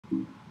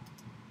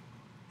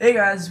Hey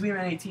guys, it's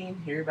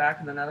Wiiman18 here,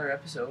 back with another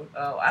episode.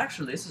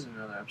 Actually, this isn't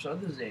another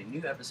episode. This is a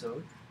new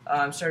episode.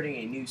 I'm starting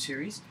a new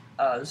series.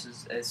 This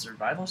is a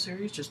survival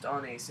series, just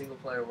on a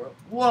single-player world.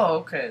 Whoa,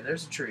 okay,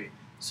 there's a tree.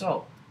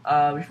 So,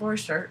 before we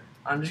start,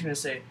 I'm just gonna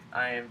say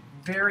I am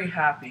very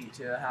happy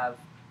to have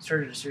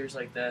started a series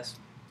like this.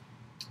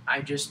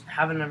 I just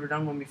haven't ever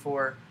done one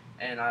before,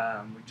 and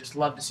would just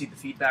love to see the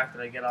feedback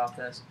that I get off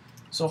this.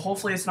 So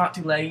hopefully it's not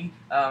too laggy.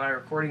 My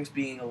recording's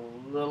being a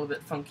little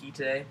bit funky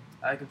today.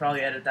 I could probably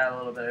edit that a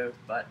little bit out,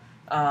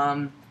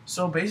 but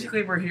so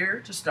basically we're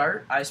here to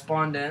start. I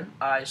spawned in.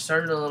 I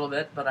started a little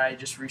bit, but I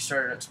just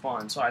restarted at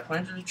spawn. So I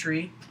planted a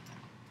tree,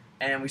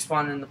 and we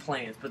spawned in the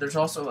plains. But there's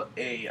also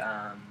a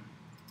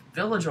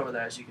village over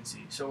there, as you can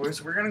see. So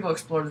we're gonna go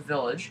explore the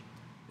village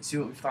and see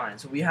what we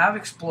find. So we have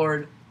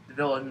explored the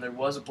village, and there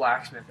was a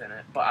blacksmith in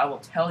it. But I will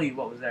tell you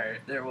what was there.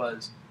 There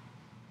was.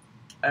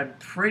 I'm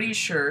pretty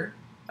sure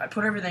I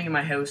put everything in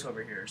my house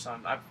over here. So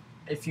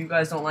if you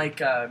guys don't like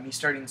me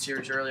starting the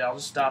series early, I'll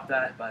just stop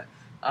that. But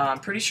I'm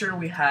pretty sure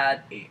we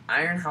had a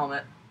iron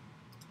helmet,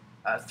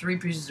 3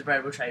 pieces of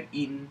bread, which I've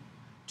eaten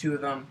 2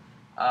 of them.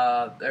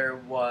 There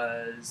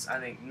was, I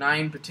think,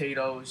 9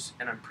 potatoes,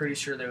 and I'm pretty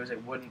sure there was a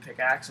wooden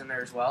pickaxe in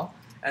there as well.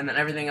 And then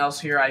everything else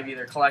here I've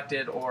either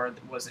collected or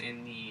was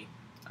in the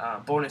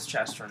bonus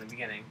chest from the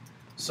beginning.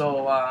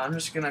 So I'm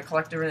just going to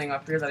collect everything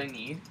up here that I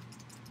need,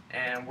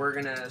 and we're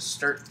going to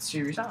start the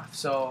series off.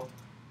 So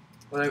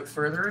without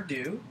further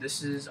ado,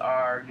 this is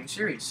our new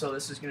series. So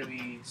this is going to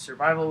be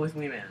Survival with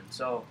Wiiman.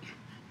 So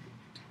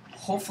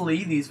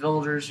hopefully these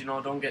villagers,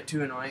 don't get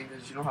too annoying,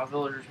 because you know how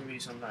villagers can be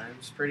sometimes.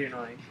 It's pretty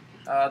annoying.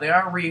 They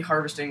are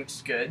re-harvesting, which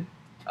is good.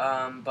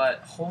 But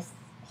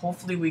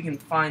hopefully we can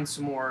find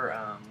some more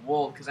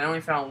wool, because I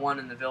only found 1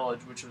 in the village,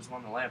 which was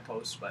one of the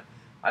lampposts. But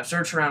I've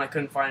searched around, I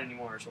couldn't find any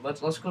more. So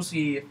let's go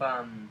see if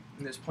in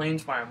this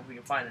plains biome if we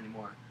can find any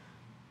more.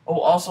 Oh,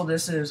 also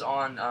this is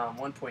on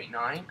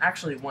 1.9,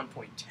 actually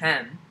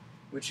 1.10,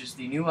 which is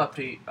the new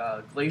update,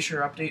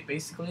 glacier update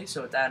basically.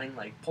 So it's adding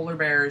like polar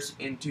bears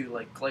into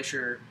like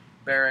glacier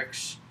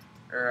barracks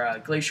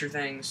or glacier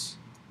things,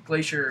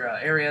 glacier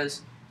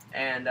areas,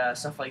 and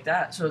stuff like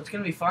that. So it's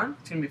gonna be fun.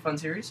 It's gonna be a fun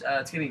series.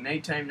 It's getting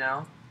nighttime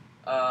now.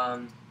 Let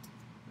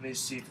me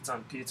just see if it's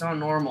on. It's on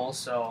normal,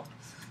 so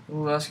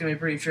that's gonna be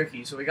pretty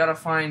tricky. So we gotta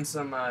find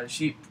some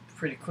sheep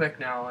pretty quick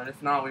now, and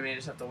if not, we may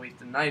just have to wait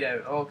the night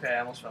out. Okay, I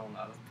almost fell in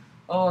lava.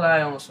 Oh,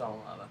 I almost fell in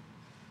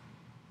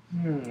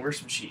lava. Where's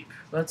some sheep?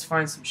 Let's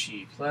find some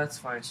sheep. Let's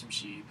find some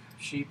sheep.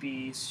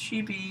 Sheepies.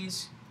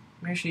 Sheepies.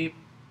 Come here, sheep.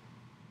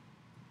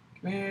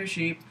 Come here,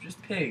 sheep.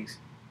 Just pigs.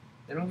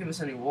 They don't give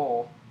us any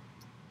wool.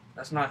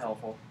 That's not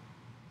helpful.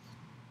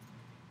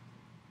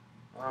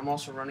 I'm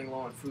also running low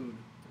on food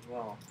as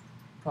well.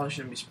 Probably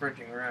shouldn't be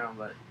sprinting around,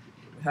 but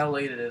with how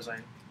late it is, I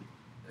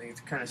think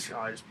it's kind of... Oh,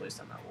 I just placed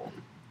on that wool.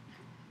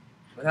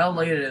 With how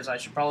late it is, I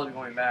should probably be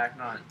going back,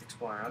 not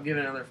exploring. I'll give it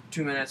another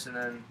 2 minutes, and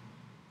then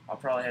I'll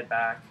probably head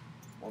back.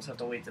 We'll just have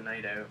to wait the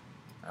night out.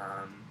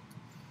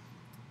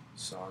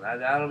 So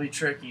that'll be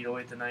tricky to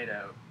wait the night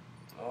out.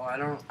 Oh, I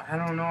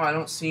don't know. I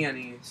don't see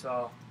any.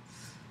 So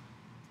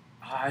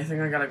I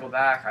think I gotta go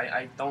back.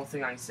 I don't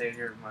think I can stay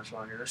here much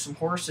longer. There's some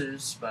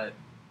horses, but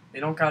they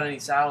don't got any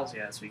saddles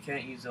yet, so we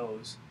can't use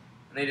those.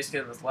 And they just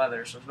get with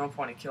leather, so there's no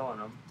point in killing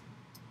them.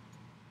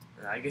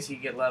 I guess you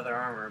get leather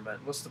armor,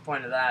 but what's the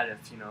point of that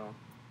if, you don't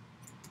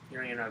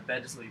even have a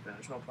bed to sleep in?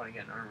 There's no point in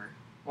getting armor.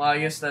 Well, I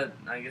guess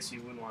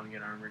you wouldn't want to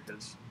get armor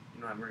because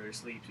you don't have anywhere to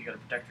sleep, so you gotta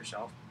protect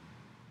yourself.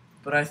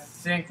 But I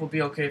think we'll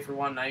be okay for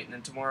one night, and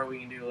then tomorrow we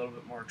can do a little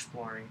bit more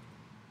exploring.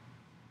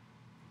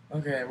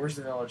 Okay, where's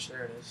the village?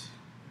 There it is.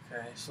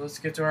 Okay, so let's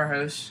get to our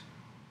house.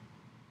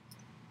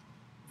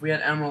 If we had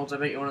emeralds, I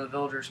bet you one of the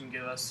villagers can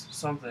give us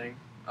something.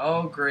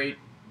 Oh, great.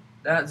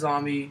 That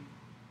zombie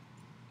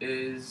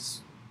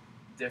is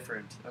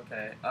different.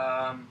 Okay,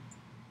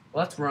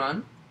 let's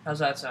run. How's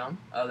that sound?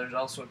 There's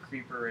also a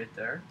creeper right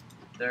there.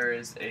 There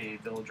is a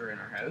villager in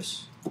our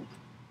house.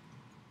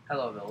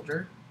 Hello,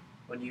 villager.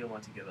 What do you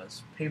want to give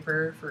us?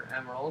 Paper for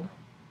emerald.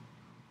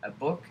 A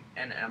book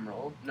and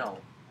emerald. No.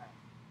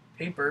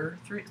 Paper,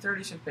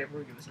 36 paper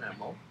will give us an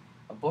emerald.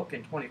 A book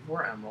and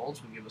 24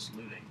 emeralds will give us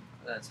looting.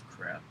 That's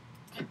crap.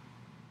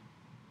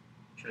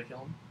 Should I kill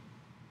him?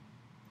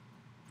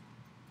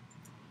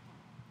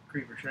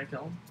 Creeper, should I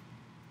kill him?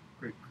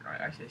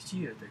 Actually, I see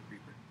you there,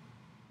 creeper.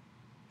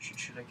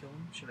 Should I kill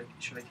him? Should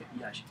I kill?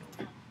 Yeah, I should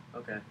kill him.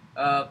 Okay.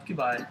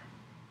 Goodbye.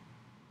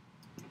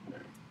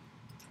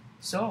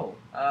 So,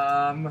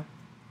 now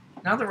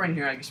that we're in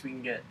here, I guess we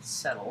can get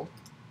settled.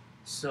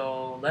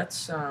 So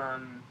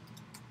I'm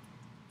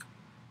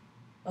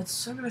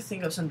gonna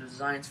think of some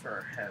designs for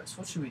our house.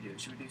 What should we do?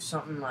 Should we do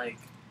something like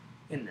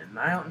in the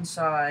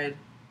mountainside?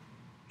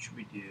 Should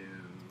we do?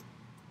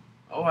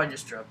 Oh, I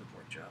just dropped the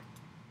pork chop.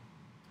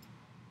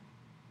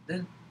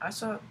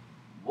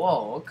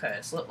 Whoa, okay,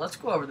 so let's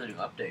go over the new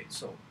update.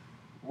 So,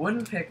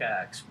 wooden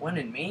pickaxe, when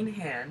in main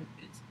hand,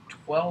 it's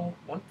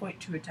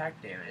 1.2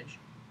 attack damage,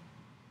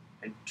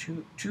 and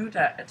 2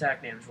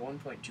 attack damage,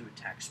 1.2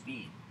 attack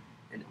speed.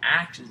 An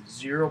axe is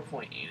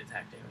 0.8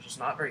 attack damage. It's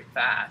not very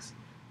fast,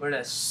 but it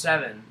has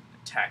 7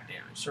 attack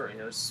damage. Sorry,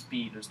 that was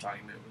speed I was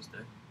talking about. Was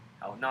the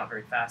how not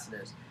very fast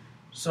it is.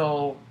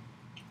 So,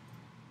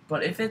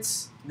 but if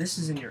this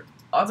is in your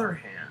other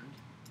hand.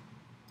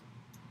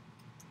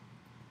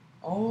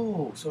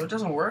 Oh, so it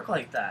doesn't work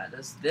like that.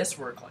 Does this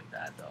work like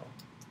that though?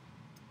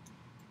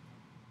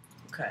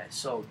 Okay,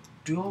 so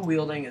dual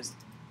wielding is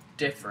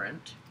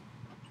different.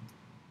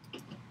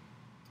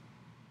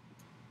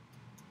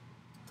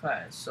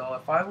 Okay, so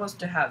if I was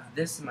to have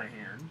this in my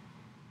hand,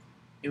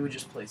 it would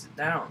just place it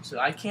down. So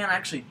I can't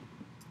actually,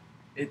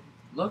 it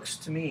looks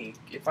to me,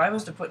 if I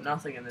was to put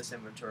nothing in this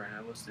inventory and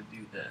I was to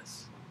do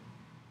this.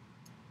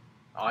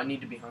 Oh, I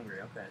need to be hungry.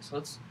 Okay, so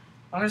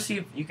I'm going to see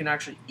if you can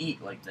actually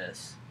eat like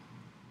this.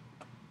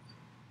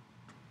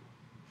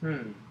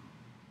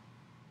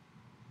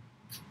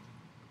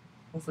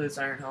 Hopefully this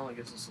iron helmet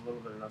gives us a little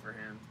bit of upper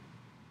hand.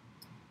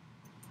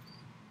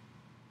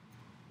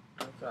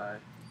 Okay.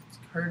 It's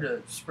hard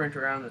to sprint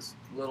around this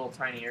little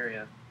tiny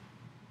area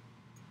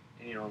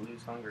and, you know,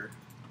 lose hunger.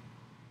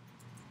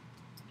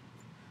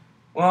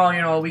 Well,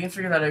 you know, we can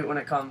figure that out when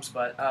it comes,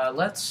 but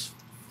let's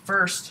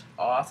first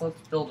off,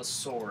 let's build a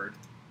sword.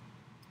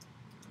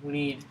 We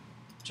need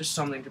just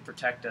something to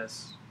protect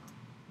us.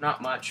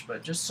 Not much,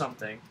 but just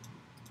something.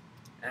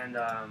 And,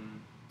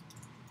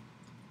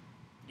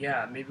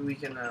 yeah, maybe we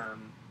can,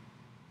 okay,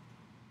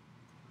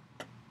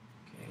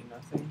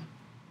 nothing.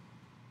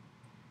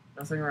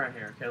 Nothing around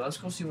here. Okay, let's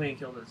go see if we can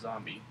kill this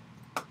zombie.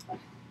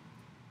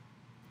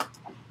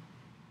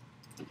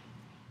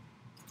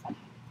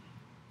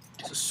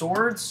 So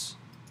swords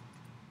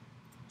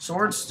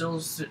still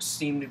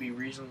seem to be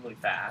reasonably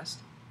fast.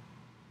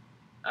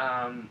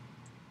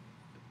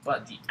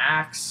 But the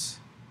axe,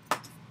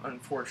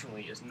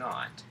 unfortunately, is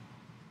not.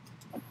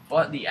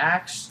 But the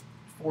axe,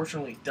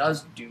 fortunately,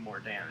 does do more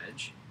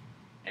damage.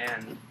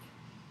 And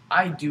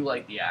I do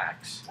like the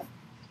axe.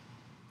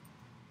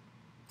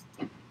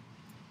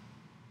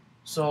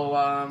 So,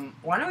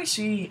 why don't we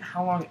see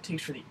how long it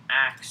takes for the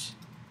axe?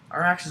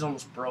 Our axe is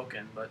almost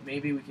broken, but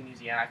maybe we can use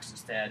the axe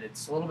instead.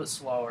 It's a little bit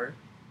slower.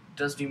 It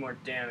does do more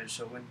damage,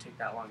 so it wouldn't take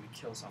that long to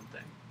kill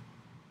something.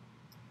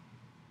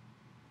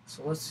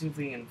 So let's see if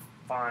we can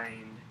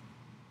find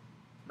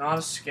not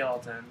a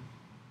skeleton.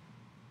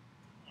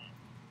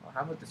 Well,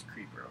 how about this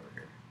creeper over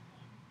here?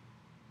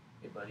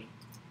 Hey, buddy.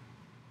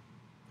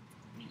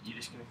 You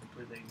just gonna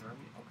completely ignore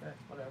me? Okay,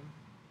 whatever.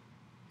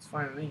 It's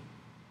fine with me.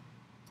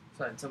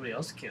 Find somebody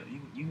else to kill.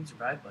 You can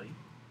survive, buddy.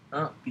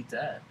 Oh, beat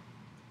that.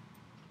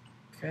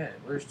 Okay,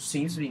 well, there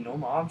seems to be no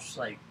mobs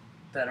like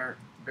that aren't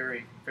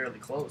fairly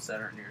close that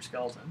aren't near a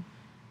skeleton.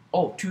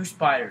 Oh, 2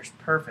 spiders.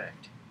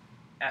 Perfect.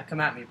 Come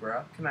at me,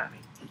 bro. Come at me.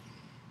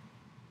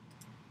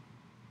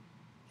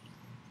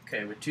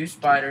 Okay, with 2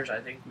 spiders, I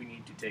think we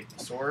need to take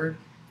the sword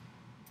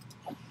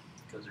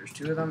because there's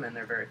 2 of them and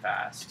they're very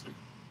fast.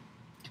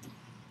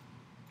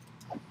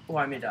 Oh,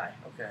 I may die.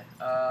 Okay.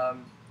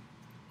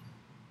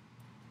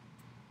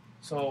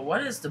 So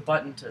what is the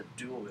button to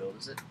dual wield?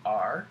 Is it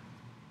R?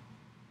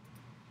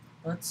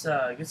 Let's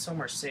get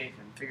somewhere safe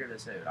and figure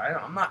this out.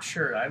 I'm not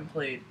sure. I haven't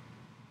played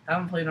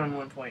on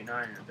 1.9 in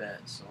a bit,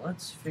 so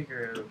let's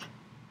figure out.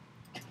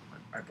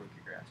 I broke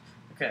your grass.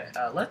 Okay,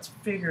 let's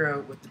figure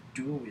out what the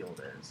dual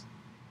wield is.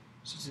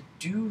 So it's a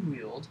dual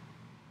wield.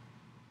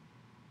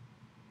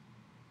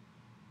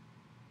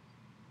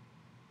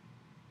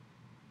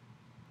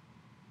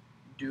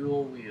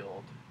 Dual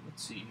wield.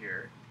 Let's see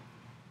here.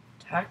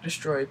 Attack,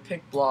 destroy,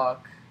 pick,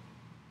 block,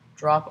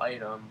 drop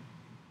item,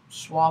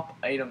 swap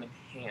item in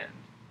hand.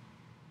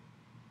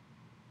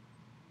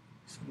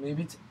 So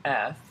maybe it's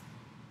F.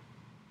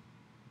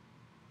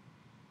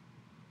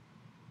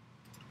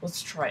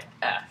 Let's try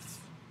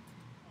F.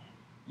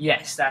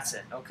 Yes, that's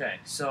it. Okay,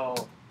 so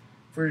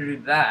if we do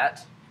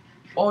that,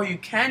 oh, you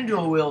can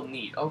dual wield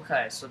neat.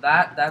 Okay, so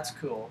that's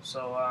cool.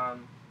 So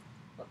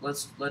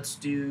let's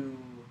do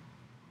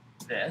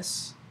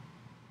this.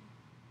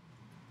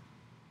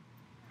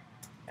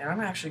 And I'm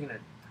actually gonna,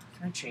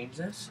 can I change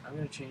this? I'm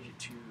gonna change it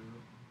to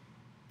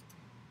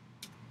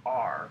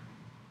R.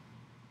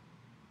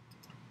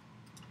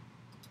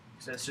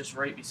 So it's just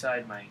right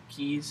beside my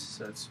keys,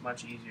 so it's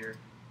much easier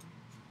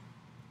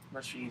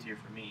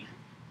for me.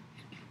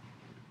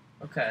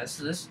 Okay,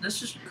 so this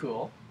is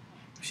cool.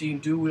 So you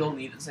can dual wield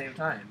and eat at the same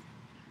time.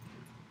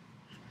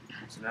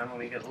 So now when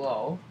we get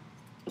low,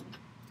 we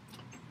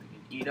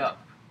can eat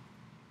up.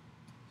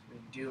 So we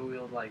can dual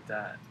wield like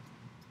that.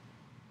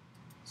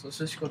 So let's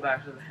just go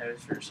back to the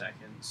house for a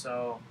second.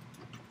 So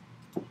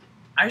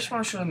I just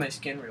want to show you my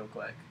skin real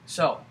quick.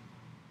 So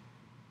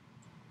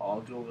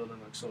dual wielding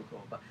looks so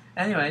cool. But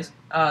anyways,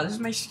 this is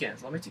my skin.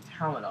 So let me take the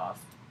helmet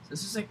off. So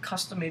this is a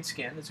custom made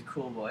skin. It's a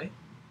cool boy.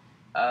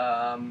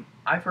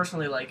 I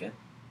personally like it.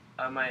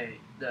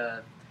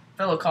 The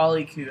fellow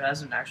colleague who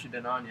hasn't actually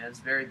been on yet is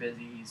very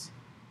busy.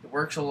 He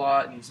works a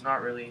lot and he's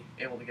not really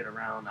able to get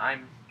around.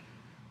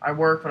 I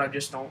work, but I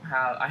just don't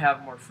have. I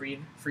have more free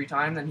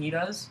time than he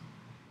does.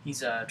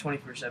 He's a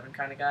 24/7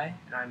 kind of guy,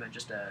 and I'm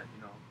just a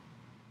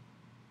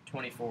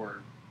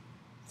 24/3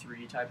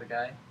 3 type of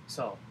guy.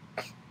 So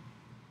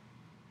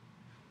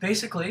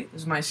basically,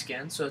 this is my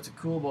skin. So it's a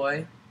cool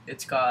boy.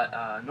 It's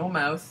got no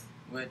mouth,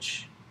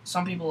 which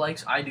some people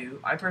likes. I do.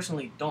 I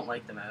personally don't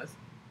like the mouth.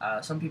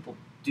 Some people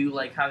do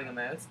like having a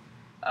mouth.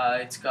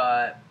 It's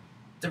got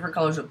different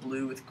colors of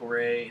blue with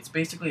gray. It's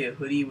basically a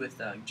hoodie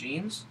with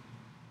jeans.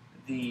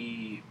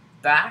 The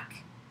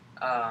back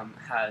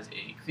has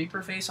a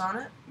creeper face on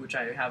it, which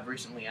I have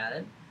recently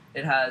added.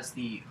 It has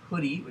the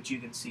hoodie, which you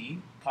can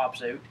see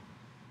pops out.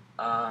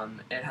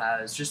 It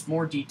has just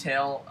more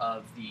detail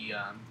of the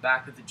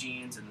back of the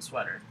jeans and the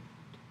sweater.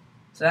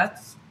 So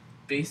that's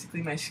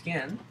basically my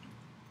skin.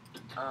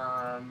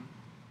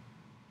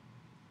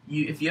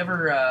 If you're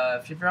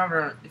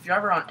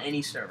ever on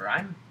any server,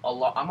 I'm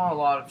on a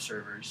lot of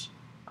servers.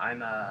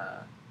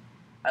 I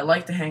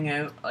like to hang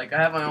out. Like, I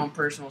have my own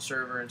personal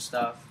server and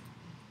stuff.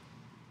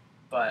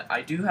 But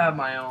I do have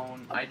my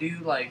own. I do,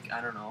 like, I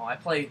don't know. I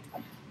play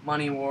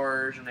Money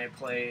Wars and I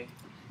play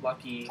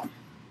Lucky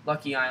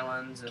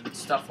Islands and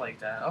stuff like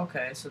that.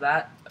 Okay, so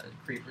that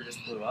creeper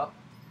just blew up.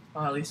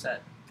 Well, at least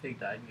that pig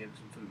died and gave him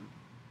some food.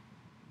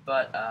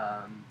 But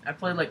I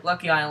played like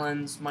Lucky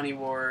Islands, Money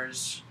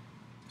Wars,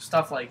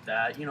 stuff like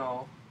that. You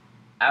know,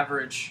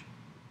 average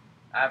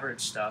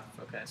stuff.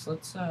 Okay, so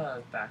let's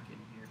back in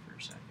here for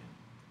a second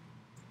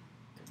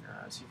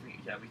and see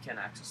if we can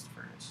access the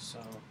furnace. So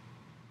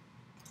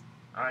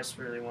I just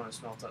really want to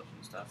smelt up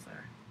some stuff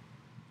there.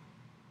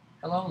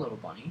 Hello, little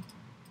bunny.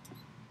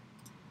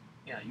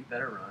 Yeah, you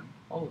better run.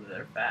 Oh,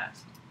 they're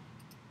fast.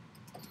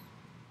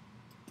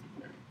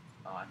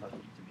 Oh, I thought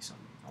you'd give me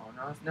something. Oh,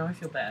 now I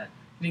feel bad.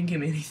 You didn't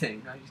give me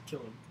anything. I just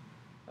killed him.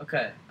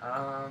 Okay,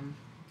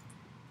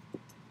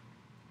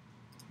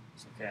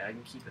 it's okay, I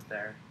can keep it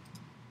there.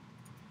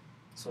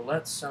 So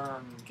let's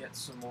get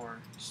some more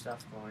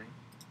stuff going.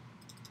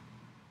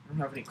 I don't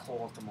have any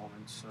coal at the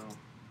moment, so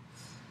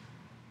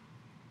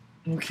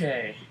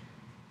okay.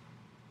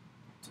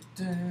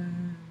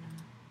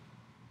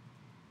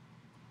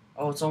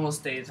 Oh, it's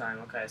almost daytime.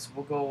 Okay, so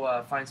we'll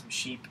go find some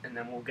sheep, and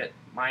then we'll get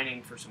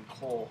mining for some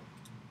coal.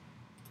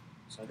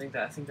 So I think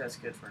that's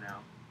good for now.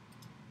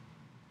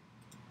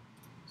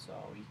 So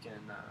we can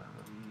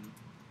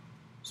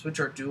switch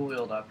our dual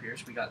wield up here,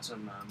 so we got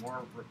some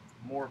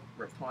more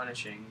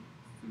replenishing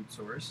food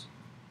source.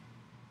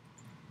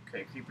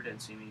 Okay, creeper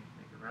didn't see me.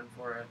 Make a run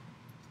for it.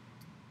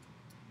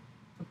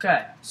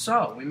 Okay,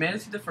 so we made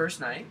it through the first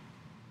night.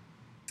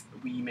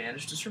 We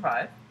managed to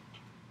survive.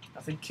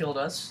 Nothing killed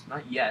us,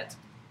 not yet.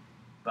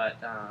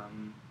 But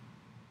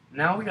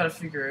now we gotta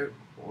figure out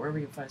where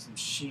we can find some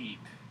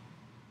sheep.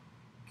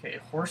 Okay,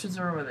 horses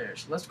are over there,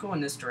 so let's go in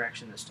this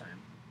direction this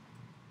time.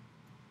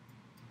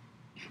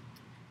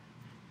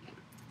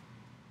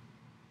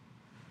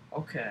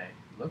 Okay,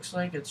 looks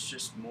like it's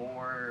just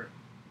more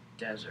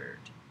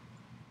desert.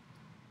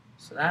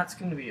 So that's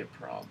gonna be a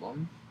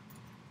problem.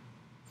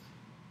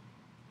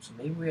 So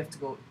maybe we have to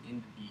go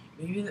into the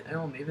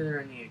maybe they're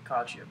in the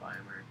Acacia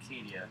biome or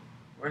Acadia,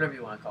 whatever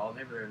you want to call it.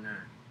 Maybe they're in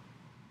there.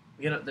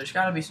 There's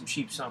got to be some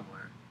sheep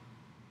somewhere.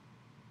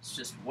 It's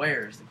just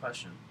where is the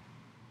question.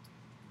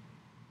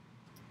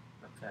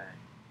 Okay.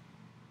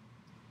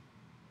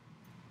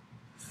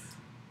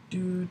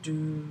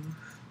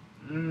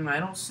 I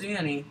don't see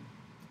any.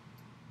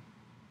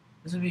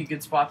 This would be a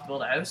good spot to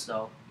build a house,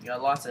 though. You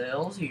got lots of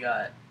hills. You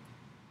got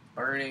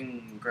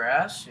burning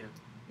grass.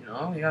 You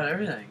know, you got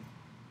everything.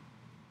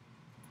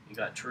 You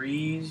got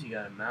trees. You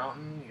got a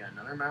mountain. You got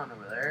another mountain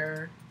over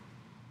there.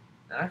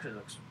 That actually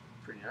looks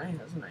pretty nice.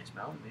 That's a nice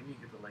mountain. Maybe you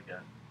could put like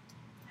a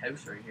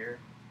house right here.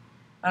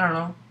 I don't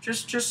know.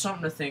 Just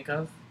something to think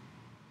of.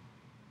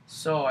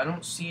 So I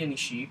don't see any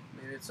sheep.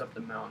 Maybe it's up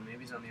the mountain.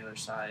 Maybe it's on the other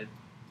side.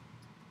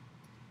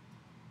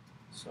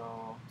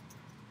 So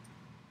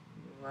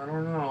I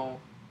don't know.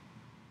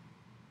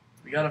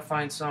 We gotta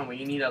find some.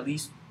 We need at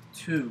least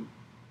 2.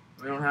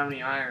 We don't have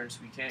any iron, so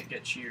we can't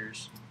get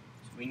shears.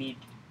 So we need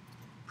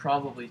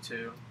probably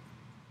 2.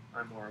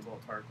 I'm horrible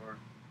at parkour.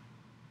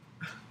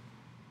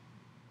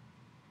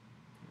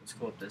 Let's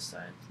go up this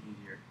side. It's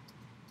easier.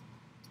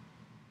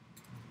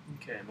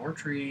 Okay, more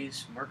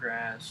trees, more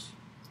grass,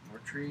 more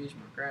trees,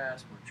 more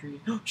grass, more trees.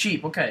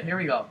 Sheep! Okay, here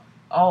we go.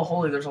 Oh,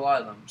 holy, there's a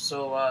lot of them.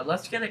 So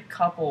let's get a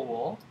couple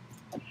wool.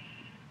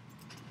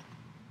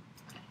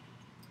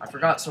 I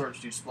forgot swords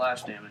do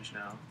splash damage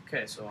now.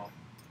 Okay, so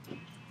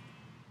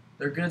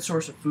they're a good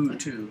source of food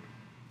too.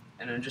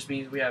 And it just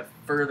means we have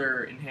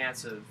further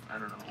enhansive, I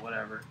don't know,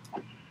 whatever.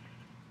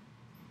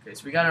 Okay,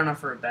 so we got enough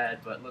for a bed,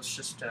 but let's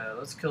just,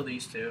 let's kill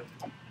these 2.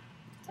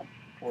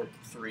 Or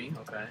 3,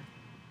 okay.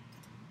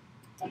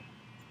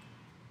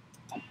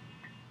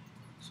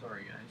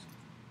 Sorry, guys.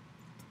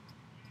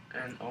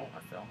 And, oh, I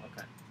fell,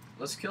 okay.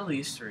 Let's kill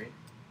these 3.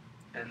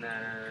 And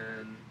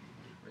then,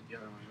 where'd the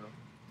other one go?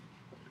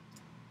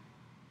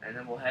 And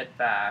then we'll head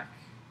back.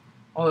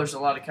 Oh, there's a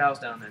lot of cows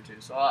down there too.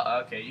 So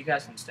okay, you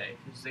guys can stay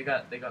because they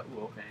got.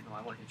 Ooh, okay. No,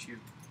 I want to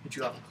hit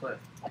you off the cliff.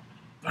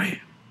 Bam.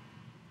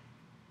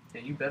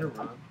 Yeah, you better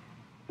run.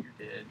 You're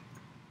dead.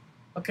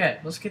 Okay,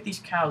 let's get these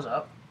cows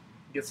up.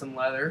 Get some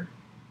leather.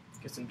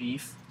 Get some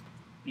beef.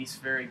 Beef's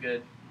very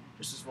good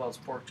just as well as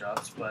pork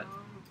chops, but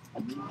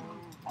I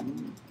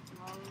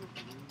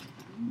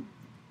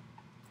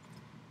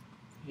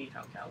hate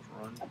how cows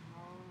run.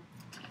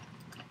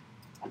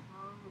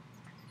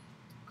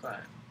 Okay,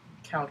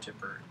 cow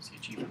tipper is the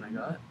achievement I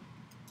got.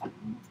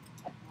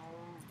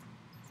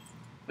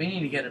 We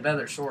need to get a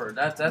better sword.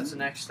 That's the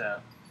next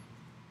step.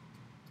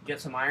 Get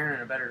some iron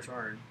and a better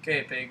sword.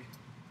 Okay, pig.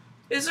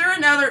 Is there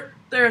another?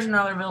 There's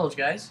another village,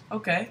 guys.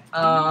 Okay.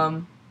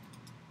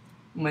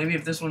 Maybe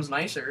if this one's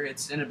nicer,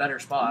 it's in a better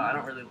spot.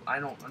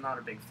 I'm not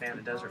a big fan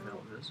of desert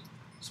villages.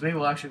 So maybe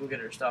we'll actually go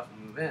get our stuff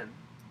and move in.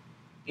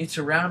 It's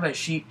surrounded by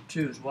sheep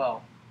too, as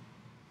well.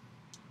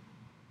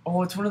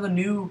 Oh, it's one of the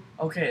new.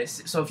 Okay,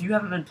 so if you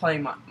haven't been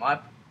playing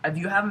if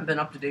you haven't been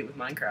up to date with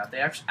Minecraft, they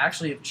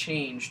actually have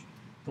changed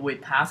the way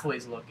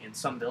pathways look in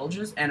some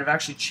villages, and have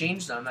actually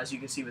changed them, as you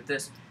can see with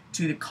this,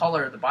 to the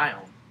color of the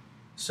biome.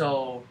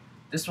 So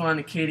this one,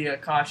 Acacia,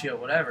 Acacia,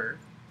 whatever.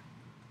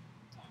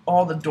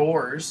 All the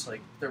doors,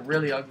 like they're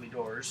really ugly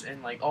doors,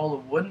 and like all the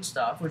wooden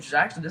stuff, which is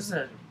actually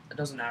it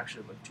doesn't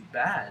actually look too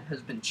bad,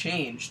 has been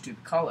changed to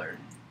the color.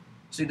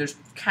 See, there's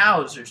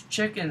cows, there's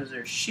chickens,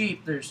 there's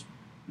sheep, there's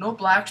no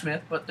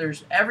blacksmith, but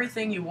there's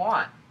everything you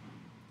want.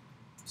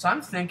 So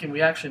I'm thinking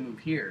we actually move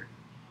here.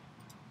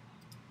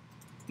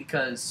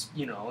 Because,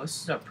 you know,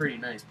 this is a pretty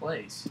nice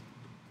place,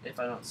 if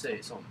I don't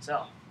say so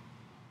myself.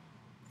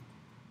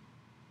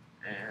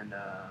 And,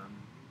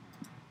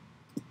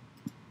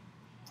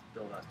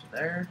 build up to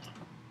there.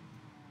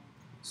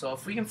 So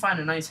if we can find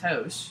a nice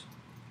house,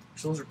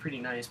 which those are pretty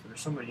nice, but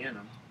there's somebody in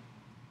them,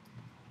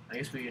 I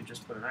guess we could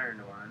just put an iron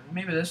door on it.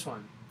 Maybe this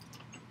one.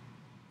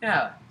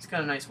 Yeah, it's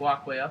got a nice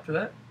walkway up to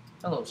it.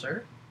 Hello,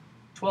 sir.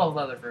 12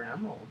 leather for an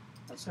emerald.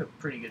 That's a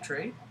pretty good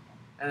trade.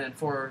 And then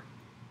for,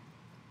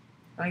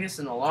 I guess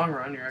in the long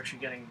run, you're actually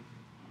getting,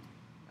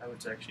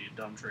 it's actually a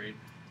dumb trade.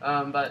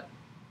 But,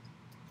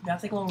 yeah, I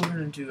think we'll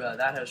move into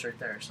that house right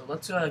there. So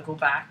let's go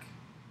back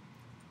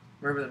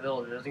wherever the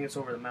village is. I think it's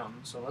over the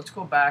mountain. So let's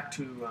go back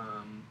to,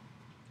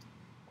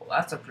 well,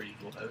 that's a pretty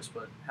cool house,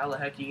 but how the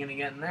heck are you going to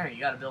get in there? You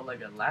got to build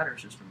like a ladder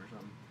system or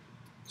something.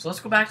 So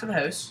let's go back to the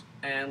house,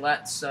 and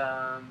let's get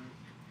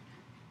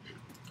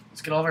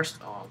all of our,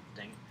 oh,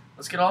 dang it.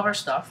 Let's get all of our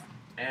stuff,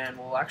 and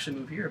we'll actually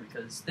move here,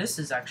 because this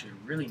is actually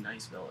a really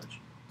nice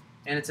village.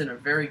 And it's in a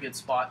very good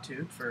spot,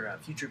 too, for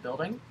future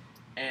building,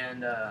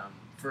 and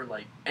for,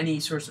 like, any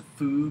source of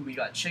food. We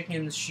got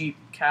chickens, sheep,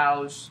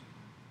 cows.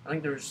 I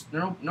think there's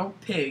no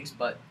pigs,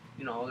 but,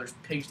 you know, there's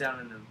pigs down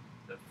in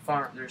the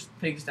farm. There's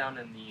pigs down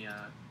in the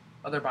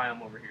other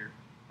biome over here,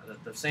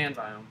 the sand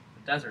biome,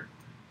 the desert.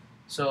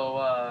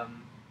 So,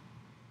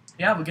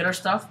 yeah, we'll get our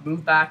stuff,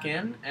 move back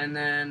in, and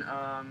then,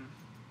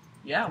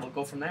 yeah, we'll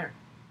go from there.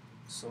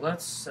 So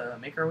let's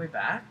make our way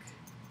back.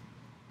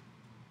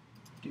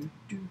 Oh,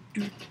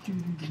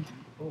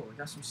 we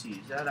got some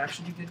seeds. That'd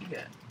actually be good to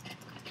get.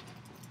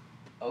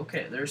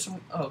 Okay, there's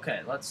some.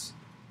 Okay, let's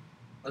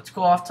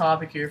go off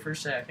topic here for a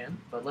second,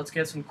 but let's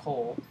get some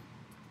coal.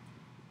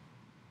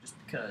 Just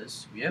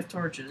because we have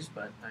torches,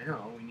 but I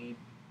know we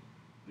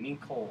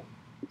need coal.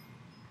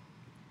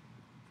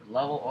 For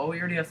level, oh, we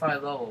already have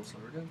 5 levels, so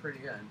we're doing pretty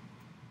good.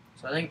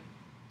 So I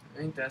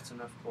think that's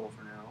enough coal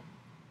for now.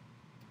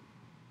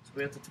 So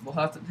we'll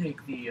have to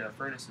take the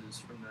furnaces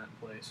from that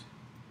place.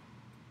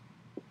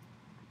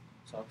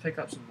 So I'll pick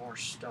up some more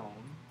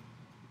stone.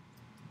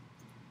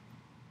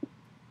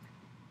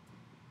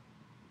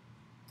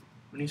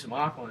 We need some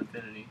aqua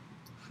infinity.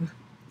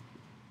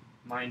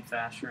 Mine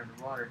faster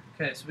underwater.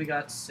 Okay, so we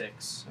got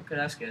 6. Okay,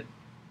 that's good.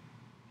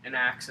 An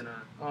axe and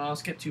a. Oh, I'll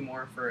skip 2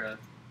 more for a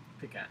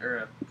pickaxe or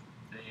a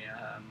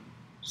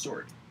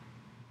sword.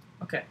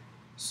 Okay,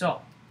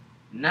 so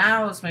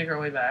now let's make our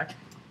way back.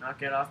 Not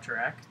get off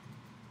track.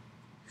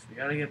 So we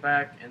gotta get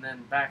back and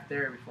then back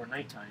there before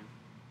nighttime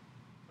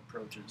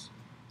approaches.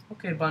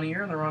 Okay, bunny,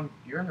 you're in the wrong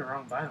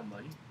biome,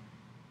 buddy.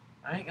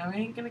 I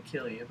ain't gonna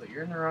kill you, but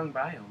you're in the wrong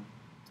biome.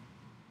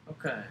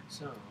 Okay,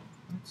 so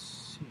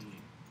let's see.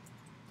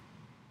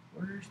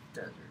 Where's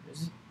the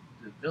desert?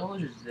 The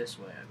village is this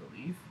way, I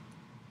believe.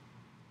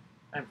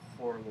 I have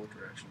horrible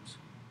directions.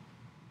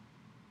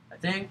 I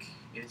think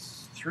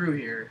it's through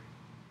here,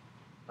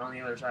 on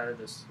the other side of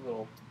this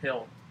little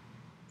hill.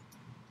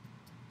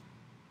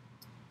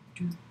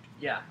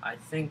 Yeah, I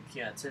think,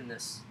 yeah, it's in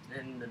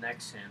the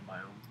next sand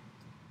biome.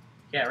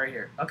 Yeah, right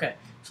here. Okay,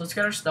 so let's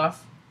get our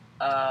stuff.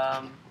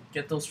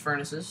 Get those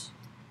furnaces.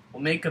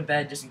 We'll make a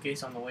bed just in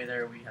case on the way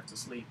there we have to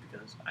sleep,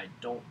 because I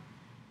don't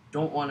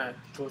want to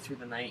go through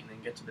the night and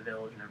then get to the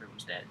village and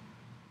everyone's dead.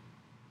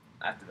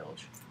 At the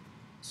village.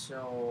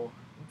 So,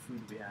 what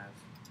food do we have?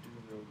 Do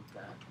a little with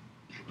that.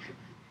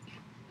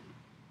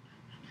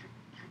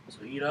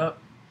 So eat up.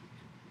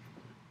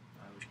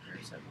 I wish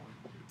Chris had one.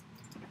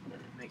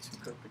 Make some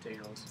cooked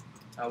potatoes.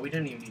 We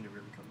didn't even need to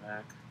really come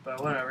back,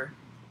 but whatever.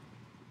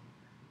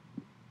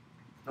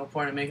 No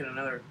point in making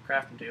another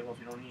crafting table if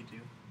you don't need to.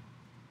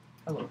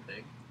 Hello,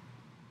 pig.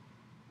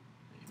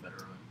 You better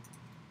run.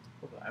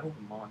 I hope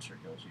a monster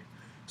kills you.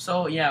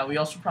 So yeah, we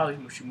also probably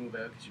should move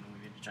out because, you know, we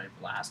made a giant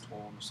blast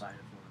hole on the side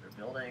of one of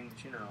their buildings.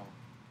 You know,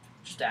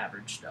 just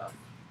average stuff.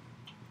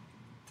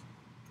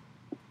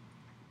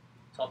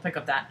 So I'll pick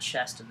up that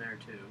chest in there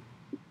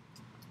too.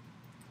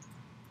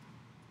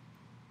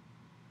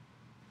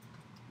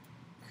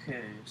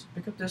 Okay, so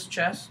pick up this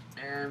chest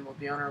and we'll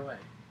be on our way.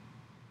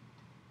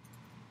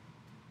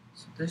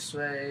 So this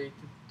way.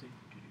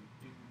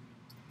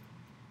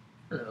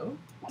 Hello.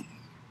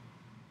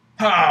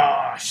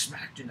 Ah,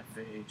 smacked in the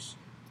face.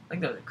 I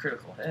think that was a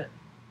critical hit.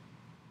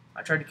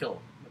 I tried to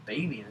kill a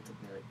baby and it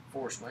took me like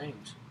 4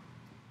 swings.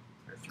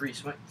 Or 3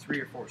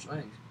 or 4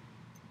 swings.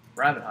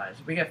 Rabbit hides.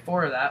 If we get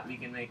 4 of that, we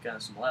can make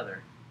some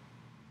leather.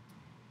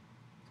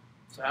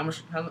 So how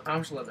much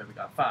leather? We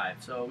got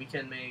 5. So we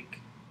can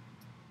make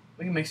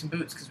some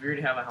boots because we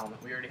already have a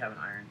helmet. We already have an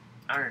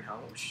iron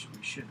helmet, which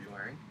we should be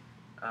wearing.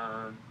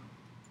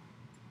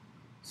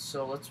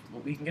 So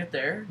we can get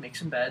there, make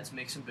some beds,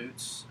 make some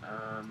boots,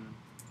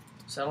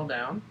 settle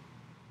down,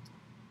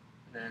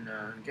 and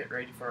then get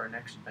ready for our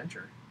next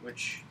adventure.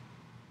 Which,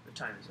 what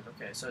time is it?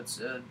 Okay, so it's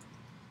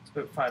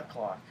about 5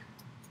 o'clock,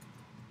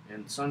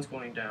 and the sun's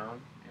going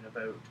down in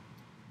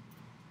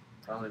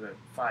probably about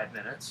 5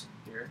 minutes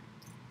here.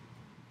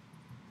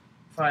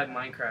 5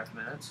 Minecraft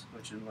minutes,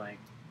 which is like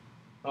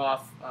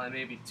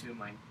maybe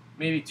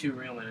 2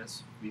 real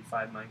minutes would be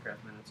 5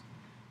 Minecraft minutes.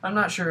 I'm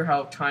not sure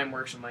how time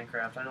works in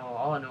Minecraft.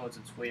 All I know is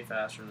it's way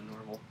faster than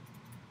normal.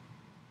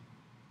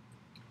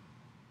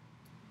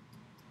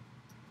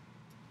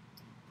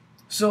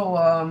 So,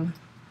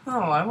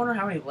 I wonder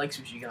how many likes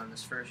we should get on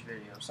this first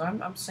video. So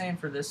I'm saying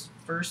for this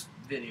first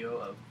video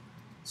of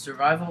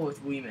survival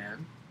with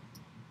Wiiman,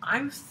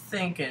 I'm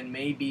thinking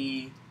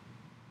maybe,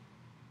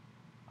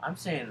 I'm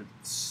saying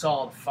a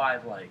solid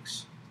 5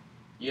 likes.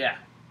 Yeah,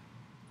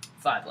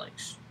 5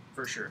 likes,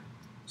 for sure.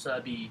 So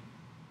that'd be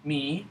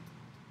me,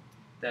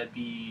 that'd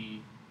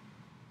be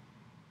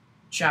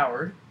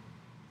Choward,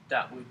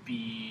 that would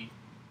be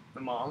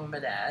my mom and my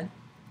dad,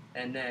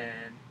 and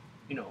then,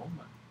 you know,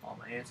 all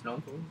my aunts and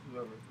uncles,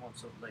 whoever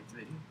wants to like the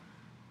video.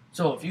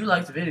 So if you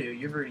like the video,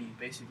 you've already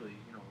basically,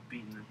 you know,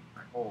 beaten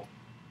my whole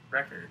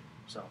record.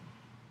 So,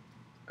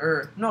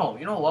 no,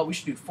 you know what? We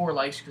should do 4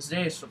 likes because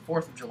today is the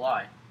 4th of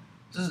July.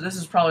 This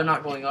is probably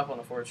not going up on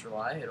the 4th of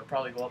July. It'll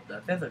probably go up the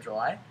 5th of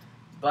July.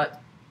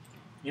 But,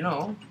 you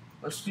know,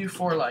 let's do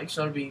 4 likes.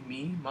 That'll be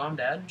me, mom,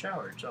 dad, and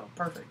Choward. So,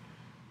 perfect.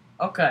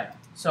 Okay,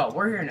 so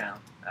we're here now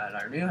at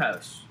our new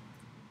house.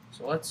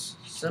 So let's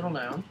settle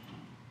down,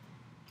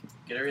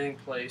 get everything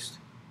placed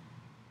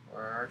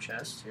for our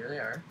chests. Here they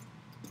are.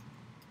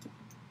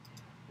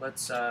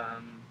 Let's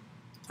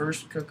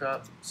first cook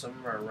up some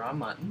of our raw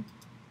mutton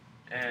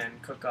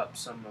and cook up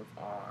some of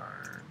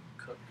our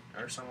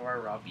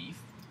raw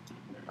beef.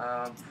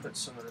 Put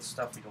some of the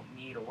stuff we don't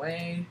need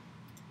away.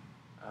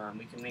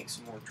 We can make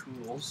some more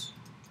tools.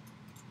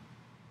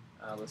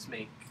 Let's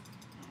make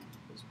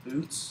those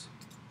boots.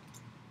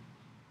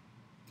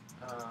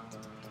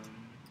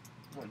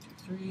 1, 2,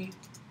 3.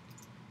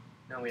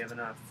 Now we have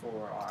enough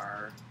for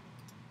our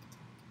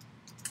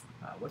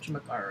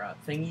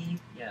thingy.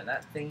 Yeah,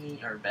 that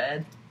thingy. Our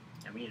bed.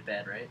 Yeah, we need a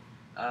bed, right?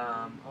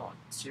 Oh,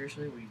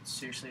 seriously? We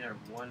seriously are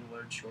 1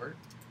 word short?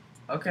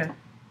 Okay.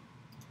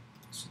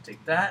 So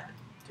take that,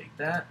 and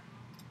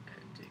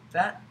take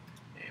that,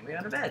 and we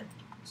got a bed.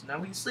 So now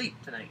we can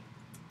sleep tonight.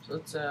 So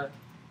it's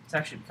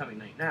actually becoming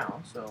night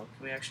now, so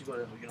can we actually go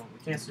to, we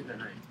can't sleep at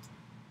night.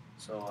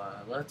 So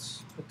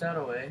let's put that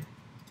away.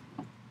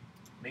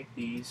 Make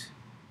these.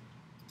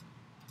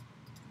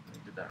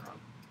 I did that wrong.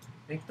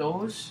 Make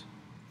those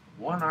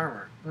 1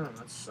 armor. Oh,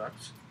 that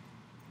sucks.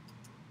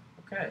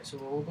 Okay, so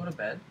we'll go to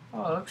bed.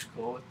 Oh, it looks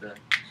cool with the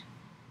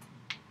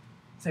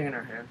thing in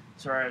our hand.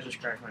 Sorry, I just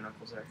cracked my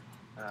knuckles there.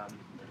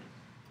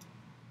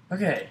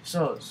 Okay,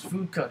 so is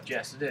food cooked?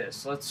 Yes, it is.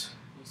 So let's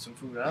eat some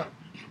food up.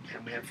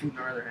 And we have food in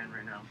our other hand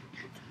right now.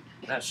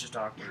 That's just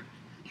awkward.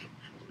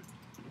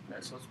 Okay,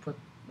 so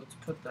let's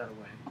put that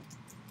away.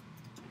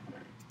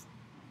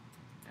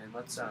 And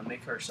let's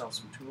make ourselves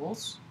some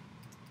tools.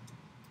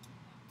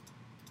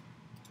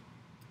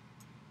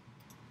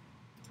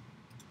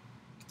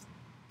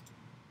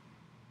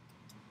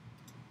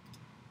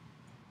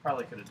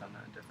 Probably could have done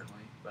that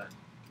differently, but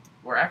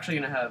we're actually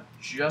going to have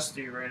just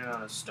the right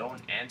amount of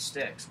stone and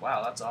sticks.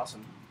 Wow, that's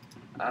awesome.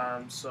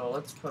 So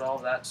let's put all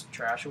that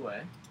trash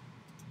away.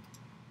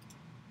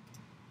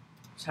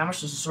 So how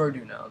much does the sword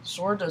do now? The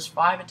sword does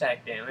 5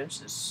 attack damage.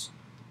 This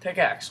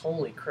pickaxe,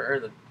 holy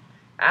crap, the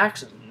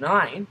axe is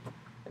 9,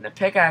 and the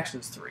pickaxe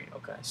is 3.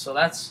 Okay, so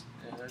that's,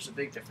 there's a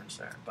big difference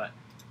there, but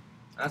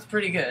that's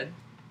pretty good.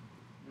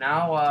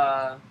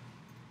 Now,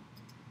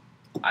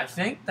 I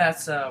think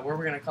that's where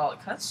we're going to call it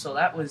cuts. So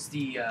that was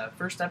the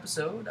first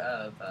episode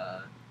of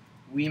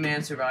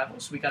Wiiman Survival.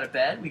 So we got a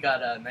bed, we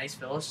got a nice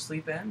village to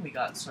sleep in, we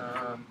got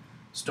some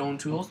stone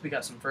tools, we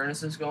got some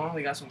furnaces going,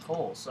 we got some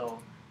coal.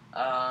 So,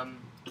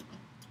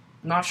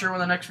 not sure when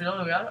the next video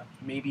we got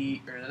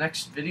maybe, or the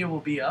next video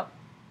will be up.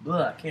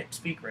 Ugh, I can't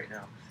speak right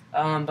now.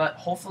 But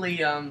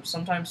hopefully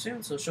sometime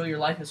soon. So show your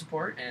like and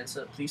support, and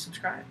so please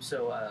subscribe.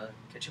 So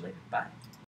catch you later. Bye.